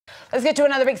Let's get to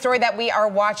another big story that we are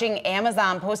watching.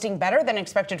 Amazon posting better than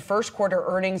expected first quarter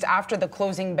earnings after the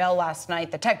closing bell last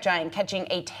night. The tech giant catching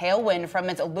a tailwind from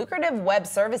its lucrative web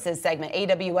services segment,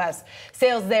 AWS.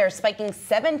 Sales there spiking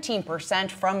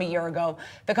 17% from a year ago.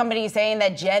 The company is saying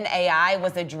that Gen AI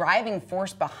was the driving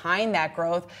force behind that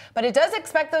growth, but it does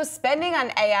expect those spending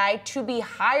on AI to be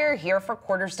higher here for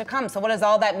quarters to come. So what does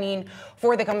all that mean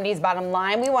for the company's bottom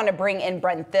line? We want to bring in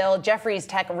Brent Thill, Jefferies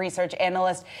tech research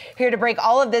analyst, here to break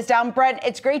all of this down. Brent,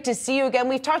 it's great to see you again.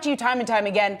 We've talked to you time and time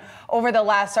again over the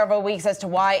last several weeks as to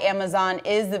why Amazon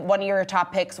is one of your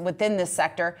top picks within this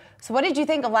sector. So what did you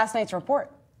think of last night's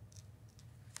report?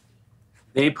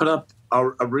 They put up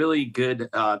a really good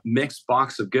mixed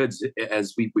box of goods,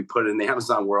 as we put it in the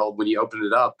Amazon world. When you opened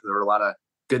it up, there were a lot of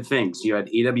good things. You had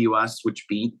AWS, which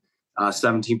beat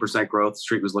 17% growth. The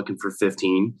Street was looking for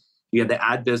 15. You had the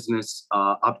ad business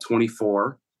up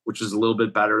 24, which is a little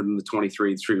bit better than the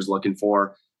 23 the Street was looking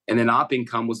for. And then op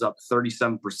income was up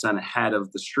 37% ahead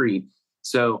of the Street.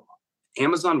 So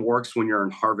Amazon works when you're in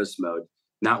harvest mode,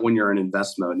 not when you're in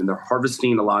invest mode. And they're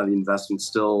harvesting a lot of the investments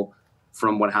still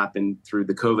from what happened through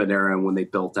the COVID era and when they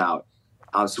built out.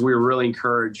 So we were really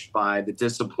encouraged by the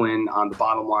discipline on the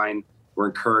bottom line. We're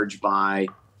encouraged by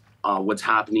what's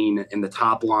happening in the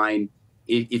top line.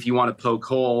 If you want to poke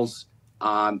holes,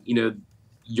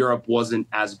 Europe wasn't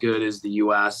as good as the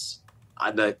US.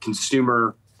 The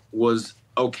consumer was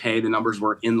okay. The numbers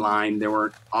were in line. They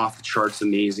weren't off the charts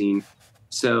amazing.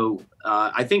 So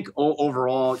I think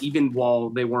overall, even while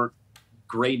they weren't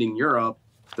great in Europe,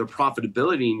 their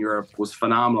profitability in Europe was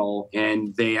phenomenal.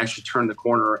 And they actually turned the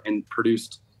corner and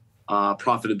produced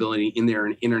profitability in their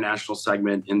international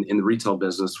segment in the retail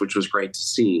business, which was great to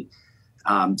see.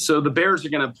 So the bears are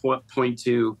going to point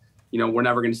to, we're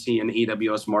never going to see an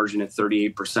AWS margin at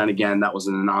 38% again. That was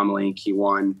an anomaly in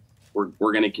Q1.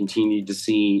 We're going to continue to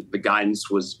see the guidance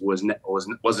wasn't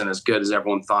as good as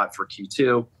everyone thought for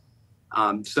Q2.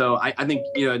 So I think,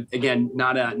 again,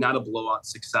 not a blowout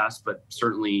success, but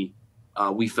certainly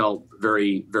we felt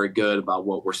very, very good about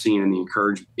what we're seeing and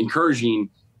the encouraging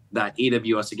that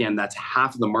AWS, again, that's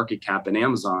half of the market cap in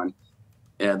Amazon.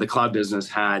 The cloud business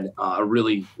had a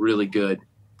really, really good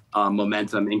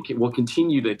momentum and will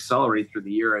continue to accelerate through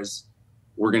the year as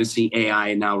we're going to see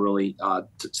AI now really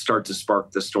start to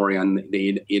spark the story on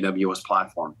the AWS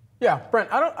platform. Yeah,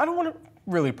 Brent, I don't want to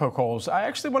really poke holes. I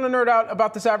actually want to nerd out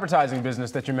about this advertising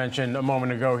business that you mentioned a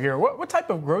moment ago here. What type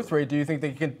of growth rate do you think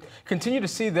they can continue to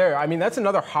see there? I mean, that's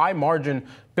another high margin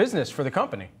business for the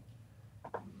company.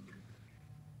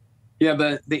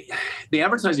 Yeah, the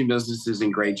advertising business is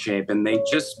in great shape, and they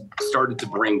just started to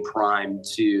bring Prime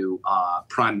to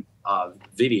Prime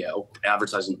Video,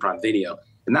 advertising Prime Video,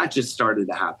 and that just started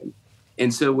to happen.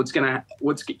 And so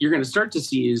you're gonna start to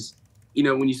see is,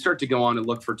 when you start to go on and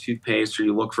look for toothpaste or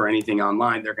you look for anything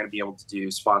online, they're going to be able to do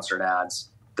sponsored ads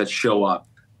that show up.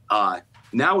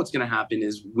 Now what's going to happen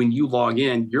is when you log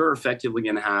in, you're effectively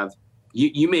going to have,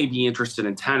 you may be interested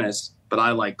in tennis, but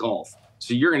I like golf.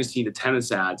 So you're going to see the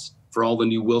tennis ads for all the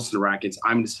new Wilson rackets.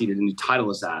 I'm going to see the new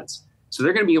Titleist ads. So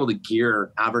they're going to be able to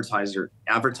gear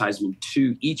advertisement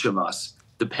to each of us,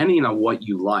 depending on what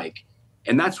you like.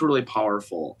 And that's really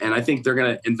powerful. And I think they're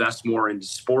going to invest more into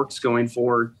sports going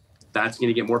forward. That's going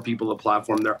to get more people to the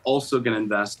platform. They're also going to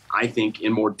invest, I think,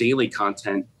 in more daily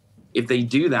content. If they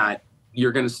do that,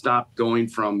 you're going to stop going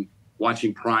from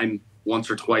watching Prime once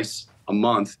or twice a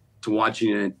month to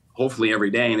watching it hopefully every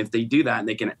day. And if they do that and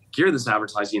they can gear this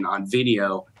advertising on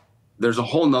video, there's a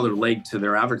whole nother leg to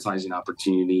their advertising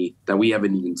opportunity that we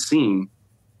haven't even seen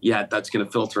yet that's going to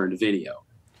filter into video.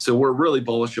 So we're really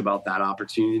bullish about that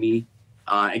opportunity.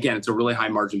 Again, it's a really high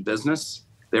margin business.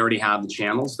 They already have the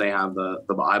channels, they have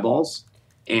the eyeballs,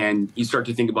 and you start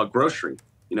to think about grocery.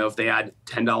 If they had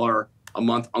 $10 a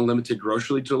month unlimited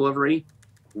grocery delivery,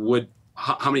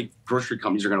 how many grocery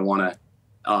companies are going to want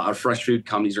to, fresh food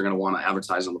companies are going to want to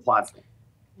advertise on the platform?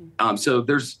 So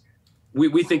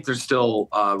we think there's still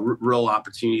real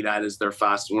opportunity. That is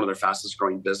one of their fastest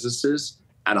growing businesses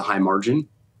at a high margin,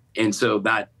 and so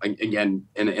that again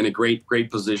in a great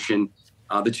position.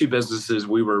 The two businesses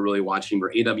we were really watching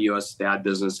were AWS, the ad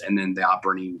business, and then the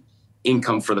operating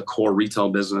income for the core retail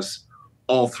business.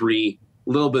 All three, a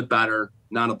little bit better,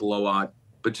 not a blowout,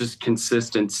 but just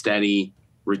consistent, steady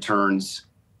returns.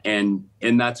 And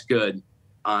that's good.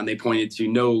 They pointed to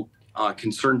no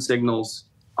concern signals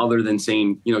other than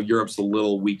saying, Europe's a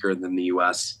little weaker than the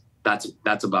US. That's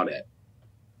about it.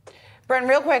 Brent,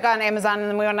 real quick on Amazon, and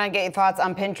then we want to get your thoughts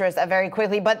on Pinterest very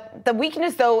quickly. But the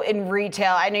weakness, though, in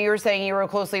retail, I know you were saying you were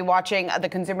closely watching the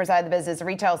consumer side of the business, the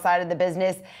retail side of the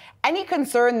business. Any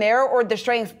concern there, or the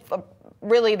strength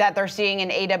really that they're seeing in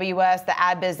AWS, the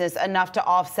ad business, enough to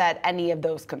offset any of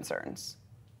those concerns?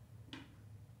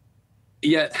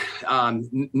 Yeah,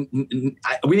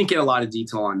 we didn't get a lot of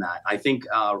detail on that. I think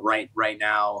right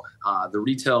now, the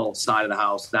retail side of the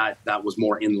house, that was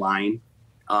more in line.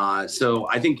 So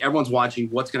I think everyone's watching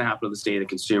what's going to happen to the state of the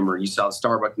consumer. You saw the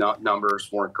Starbucks numbers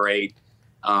weren't great.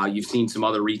 You've seen some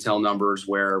other retail numbers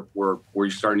where you're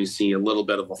starting to see a little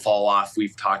bit of a fall off.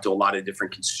 We've talked to a lot of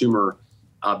different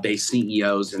consumer-based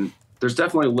CEOs, and there's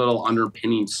definitely a little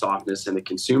underpinning softness in the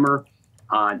consumer.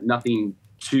 Nothing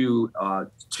too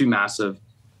massive.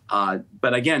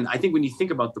 But again, I think when you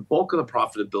think about the bulk of the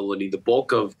profitability, the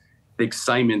bulk of the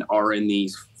excitement are in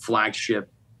these flagship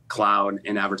cloud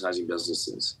and advertising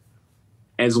businesses.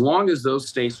 As long as those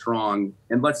stay strong,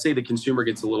 and let's say the consumer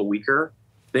gets a little weaker,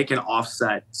 they can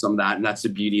offset some of that. And that's the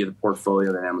beauty of the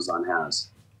portfolio that Amazon has.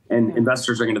 And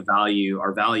investors are going to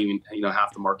are valuing,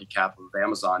 half the market cap of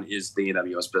Amazon is the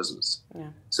AWS business. Yeah.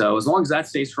 So as long as that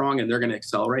stays strong and they're going to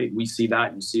accelerate, we see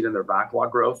that. You see it in their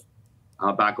backlog growth.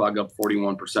 Backlog up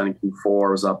 41% in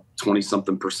Q4, was up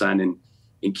 20-something%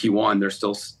 in Q1. They're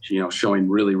still, showing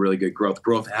really, really good growth.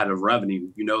 Growth ahead of revenue.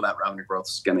 That revenue growth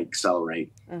is going to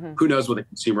accelerate. Mm-hmm. Who knows what the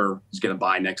consumer is going to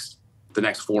buy the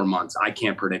next 4 months? I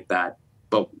can't predict that.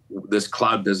 But this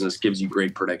cloud business gives you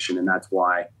great prediction, and that's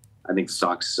why I think the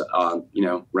stock's,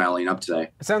 rallying up today.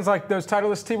 It sounds like those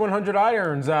Titleist T100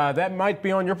 irons, that might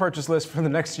be on your purchase list for the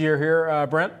next year here,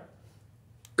 Brent.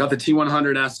 Got the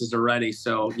T100Ss already,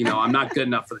 so, I'm not good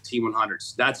enough for the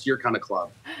T100s. That's your kind of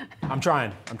club. I'm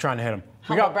trying to hit them.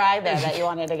 Humble brag there that you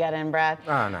wanted to get in, Brad.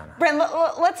 No. Brent,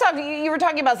 let's talk. You were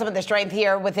talking about some of the strength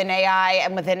here within AI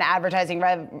and within advertising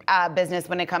business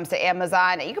when it comes to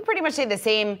Amazon. You can pretty much say the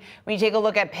same when you take a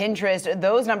look at Pinterest.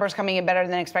 Those numbers coming in better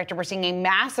than expected. We're seeing a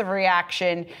massive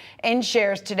reaction in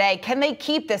shares today. Can they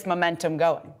keep this momentum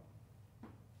going?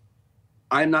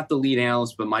 I'm not the lead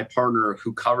analyst, but my partner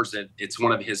who covers it's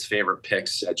one of his favorite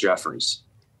picks at Jefferies.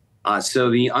 So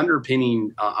the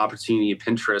underpinning opportunity of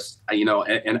Pinterest,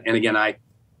 and again,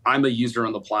 I'm a user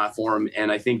on the platform,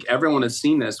 and I think everyone has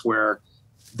seen this where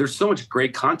there's so much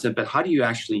great content, but how do you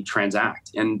actually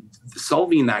transact? And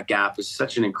solving that gap is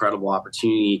such an incredible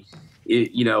opportunity.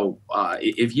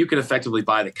 If you could effectively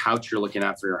buy the couch you're looking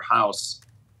at for your house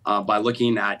by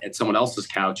looking at someone else's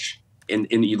couch, and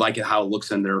you like it how it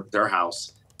looks in their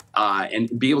house,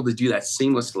 and be able to do that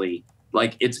seamlessly,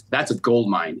 that's a gold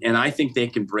mine. And I think they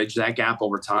can bridge that gap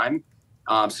over time.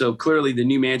 So clearly the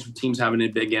new management team's having a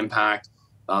big impact.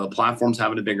 The platform's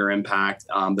having a bigger impact.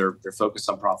 They're focused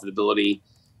on profitability.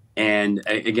 And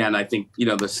again, I think,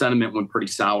 the sentiment went pretty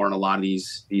sour in a lot of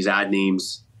these ad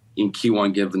names in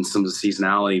Q1, given some of the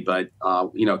seasonality, but,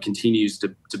 continues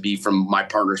to be, from my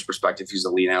partner's perspective, who's the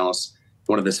lead analyst,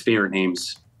 one of his favorite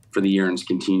names for the year, and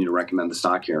continue to recommend the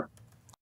stock here.